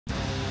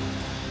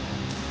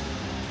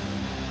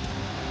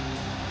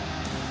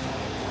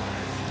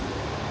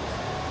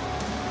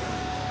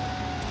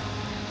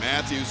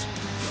Matthews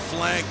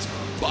flanked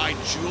by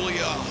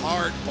Julia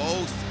Hart,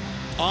 both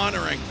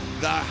honoring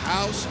the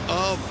House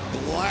of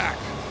Black.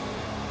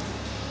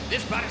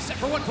 This bout is set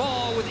for one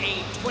fall with a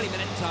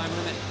 20-minute time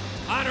limit.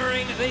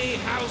 Honoring the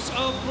House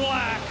of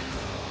Black,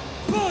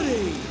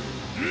 Buddy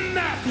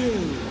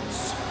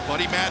Matthews.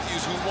 Buddy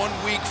Matthews, who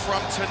 1 week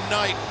from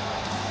tonight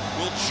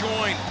will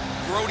join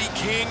Brody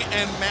King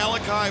and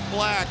Malakai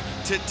Black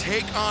to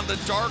take on the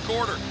Dark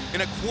Order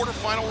in a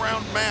quarterfinal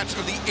round match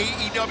of the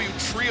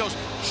AEW Trios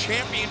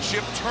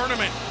Championship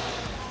Tournament.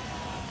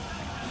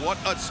 What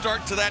a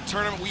start to that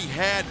tournament we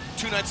had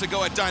 2 nights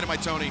ago at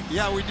Dynamite, Tony.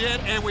 Yeah, we did,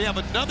 and we have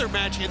another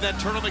match in that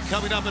tournament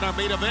coming up in our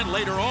main event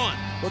later on.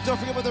 Well, don't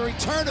forget about the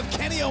return of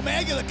Kenny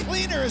Omega. The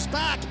Cleaner is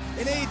back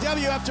in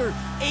AEW after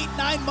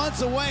 8-9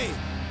 months away.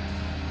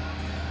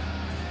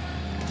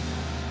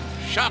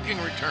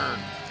 Shocking return.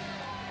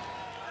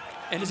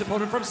 And his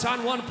opponent from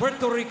San Juan,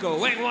 Puerto Rico,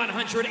 weighing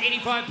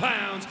 185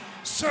 pounds,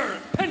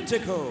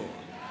 Serpentico.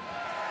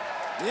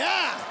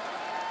 Yeah.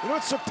 You know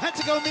what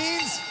Serpentico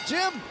means,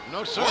 Jim?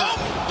 No, sir.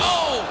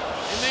 Oh!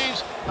 It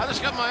means I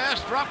just got my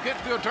ass drop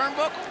kicked through a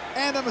turnbuckle.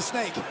 And I'm a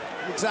snake.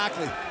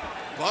 Exactly.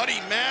 Buddy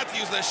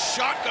Matthews, the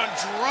shotgun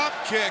drop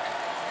kick,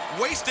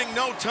 wasting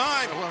no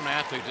time. What an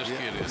athlete this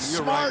kid is.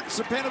 Smart. Right.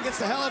 Serpentico gets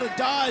the hell out of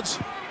Dodge.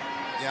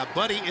 Yeah,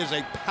 Buddy is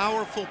a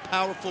powerful,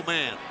 powerful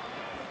man.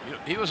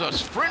 He was a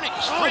sprint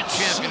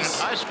champion in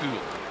high school.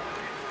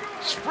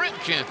 Sprint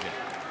champion.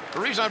 The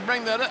reason I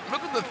bring that up,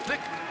 look at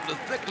the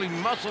thickly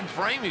muscled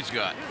frame he's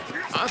got.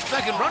 I'm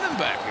thinking running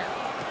back here.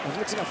 It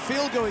looks like a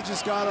field goal he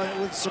just got on it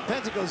with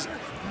Serpentico's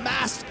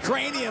masked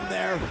cranium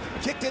there.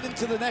 Kicked it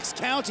into the next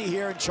county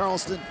here in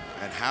Charleston.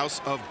 And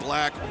House of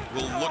Black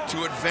will look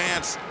to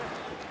advance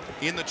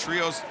in the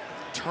Trios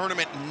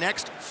tournament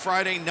next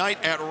Friday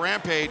night at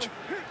Rampage.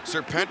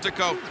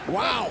 Serpentico,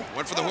 wow,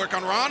 went for the hook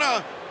on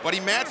Rana. Buddy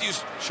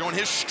Matthews showing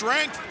his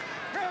strength.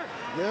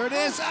 There it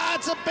is. Ah,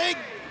 it's a big...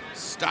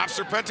 Stop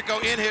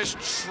Serpentico in his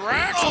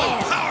tracks. Oh,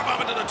 the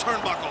powerbomb into the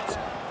turnbuckles.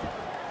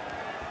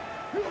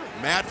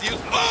 Matthews,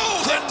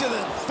 kick to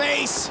the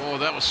face. Oh,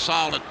 that was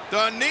solid.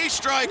 The knee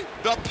strike,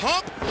 the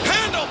pump,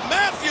 handle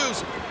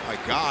Matthews. My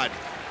God,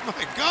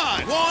 my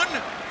God.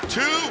 1,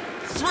 2,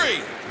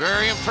 3.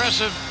 Very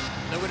impressive.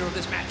 The winner of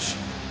this match,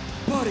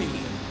 Buddy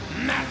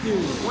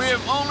Matthews. We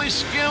have only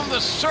skimmed the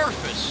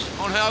surface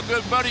on how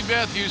good Buddy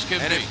Matthews can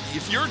be.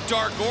 If you're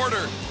Dark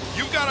Order,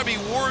 you've got to be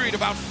worried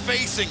about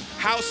facing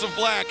House of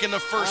Black in the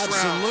first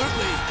round.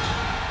 Absolutely.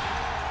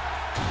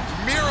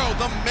 Miro,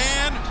 the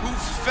man who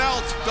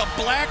felt the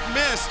black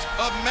mist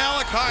of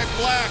Malakai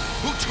Black,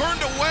 who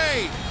turned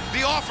away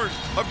the offer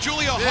of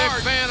Julia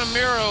Hart. Big fan of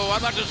Miro.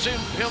 I'd like to see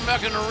him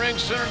back in the ring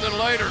sooner than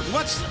later.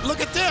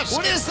 Look at this.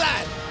 What is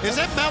that? Is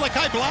that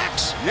Malakai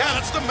Black's? Yeah,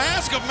 that's the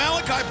mask of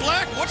Malakai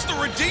Black. What's the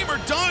Redeemer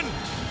done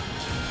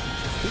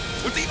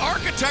with the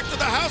architect of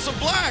the House of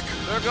Black?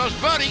 There goes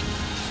Buddy.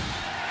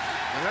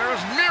 And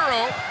there's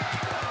Miro.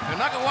 And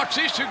I can watch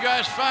these two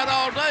guys fight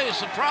all day.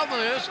 So the problem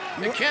is,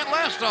 it can't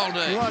last all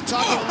day. You want to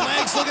talk about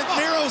legs? Look at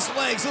Miro's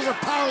legs. Those are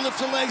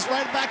powerlifter legs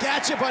right back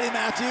at you, Buddy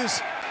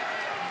Matthews.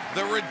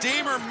 The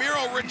Redeemer,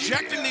 Miro,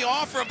 rejecting the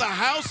offer of the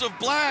House of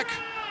Black.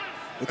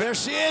 But there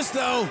she is,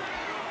 though.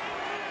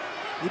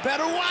 You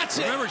better watch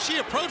it. Remember, she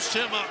approached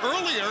him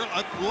earlier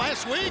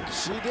last week.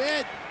 She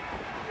did.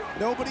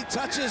 Nobody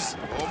touches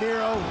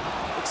Miro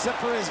except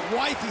for his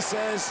wife, he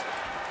says.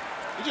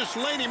 He just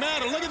laid him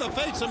out, and look at the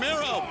face of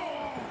Miro.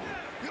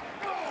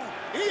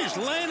 He's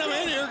laying him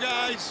in here,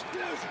 guys.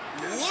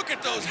 Look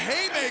at those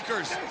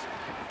haymakers.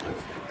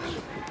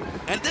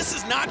 And this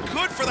is not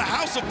good for the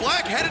House of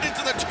Black headed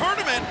into the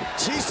tournament.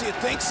 Jeez, do you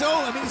think so?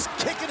 I mean, he's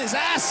kicking his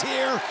ass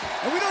here.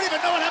 And we don't even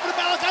know what happened to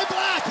Malakai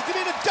Black. He could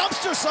be in a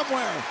dumpster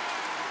somewhere.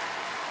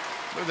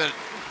 Look at that.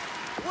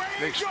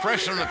 The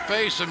expression on the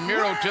face of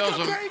Miro tells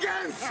him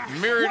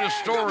myriad of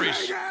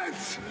stories.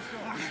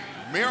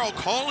 Miro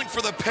calling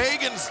for the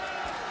pagans.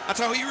 That's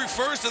how he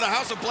refers to the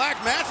House of Black.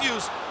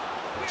 Matthews.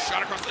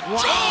 Shot across the...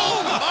 Wow.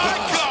 Oh, my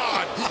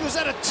God! Was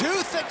that a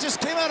tooth that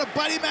just came out of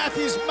Buddy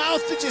Matthews'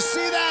 mouth? Did you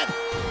see that?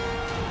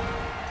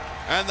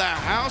 And the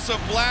House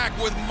of Black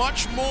with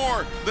much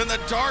more than the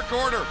Dark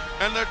Order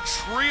and the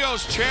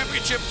Trios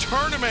Championship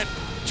Tournament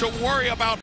to worry about.